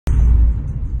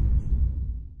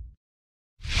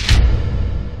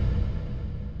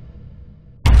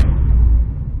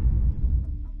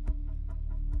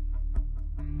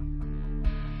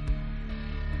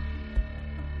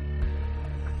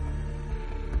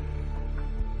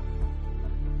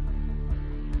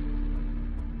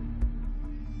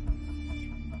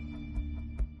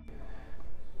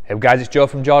Hey guys, it's Joe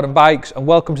from Jordanbikes and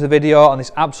welcome to the video on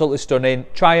this absolutely stunning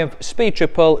Triumph Speed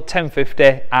Triple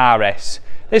 1050 RS.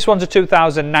 This one's a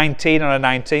 2019 on a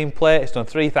 19 plate. It's done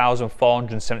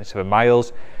 3,477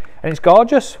 miles and it's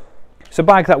gorgeous. It's a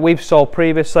bike that we've sold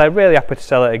previously, really happy to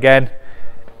sell it again.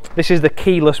 This is the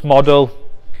keyless model.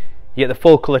 You get the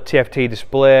full colour TFT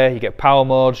display, you get power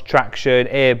modes, traction,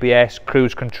 ABS,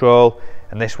 cruise control,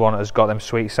 and this one has got them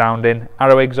sweet sounding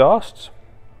Arrow exhausts.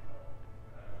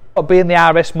 Being the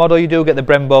RS model, you do get the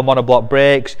Brembo monobloc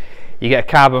brakes, you get a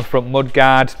carbon front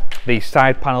mudguard, these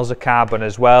side panels are carbon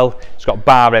as well, it's got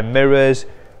bar end mirrors,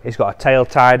 it's got a tail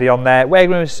tidy on there. We're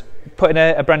going to be putting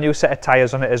a brand new set of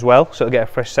tyres on it as well, so it'll get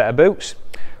a fresh set of boots.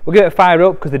 We'll give it a fire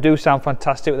up because they do sound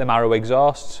fantastic with them Arrow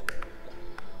exhausts.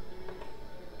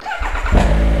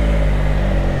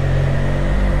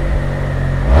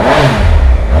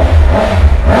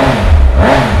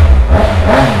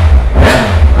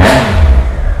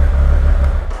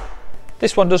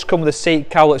 This one does come with a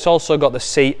seat cowl. It's also got the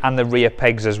seat and the rear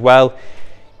pegs as well.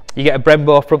 You get a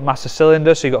Brembo front master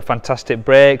cylinder, so you've got fantastic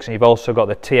brakes, and you've also got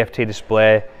the TFT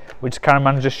display, which the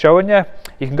cameraman's just showing you.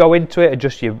 You can go into it,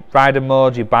 adjust your rider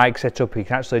modes, your bike setup. You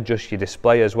can actually adjust your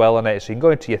display as well on it, so you can go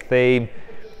into your theme,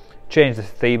 change the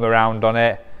theme around on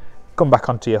it, come back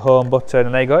onto your home button,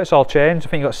 and there you go, it's all changed. I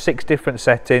think you've got 6 different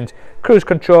settings. Cruise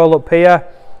control up here,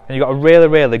 and you've got a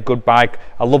really good bike.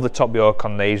 I love the top yoke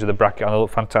on these with the bracket on, they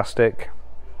look fantastic.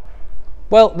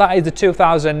 Well, that is the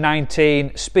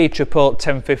 2019 Speed Triple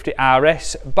 1050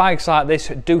 RS. Bikes like this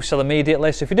do sell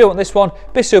immediately, so if you do want this one,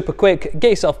 be super quick, get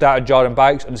yourself down to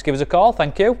Jordanbikes and just give us a call.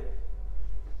 Thank you.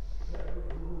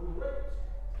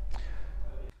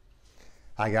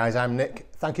 Hi guys, I'm Nick.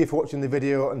 Thank you for watching the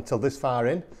video until this far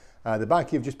in. The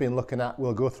bike you've just been looking at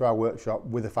will go through our workshop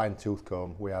with a fine tooth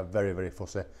comb. We are very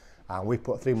fussy and we've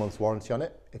put 3 months warranty on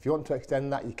it. If you want to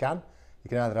extend that, you can. You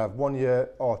can either have 1 year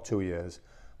or 2 years.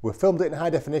 We've filmed it in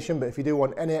high definition, but if you do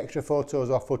want any extra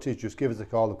photos or footage, just give us a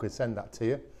call, we can send that to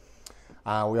you.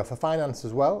 We offer finance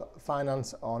as well,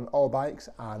 finance on all bikes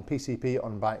and PCP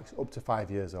on bikes up to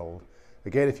 5 years old.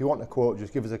 Again, if you want a quote,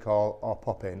 just give us a call or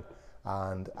pop in,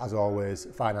 and as always,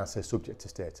 finance is subject to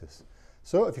status.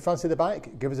 So if you fancy the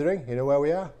bike, give us a ring, you know where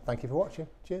we are. Thank you for watching,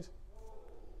 cheers.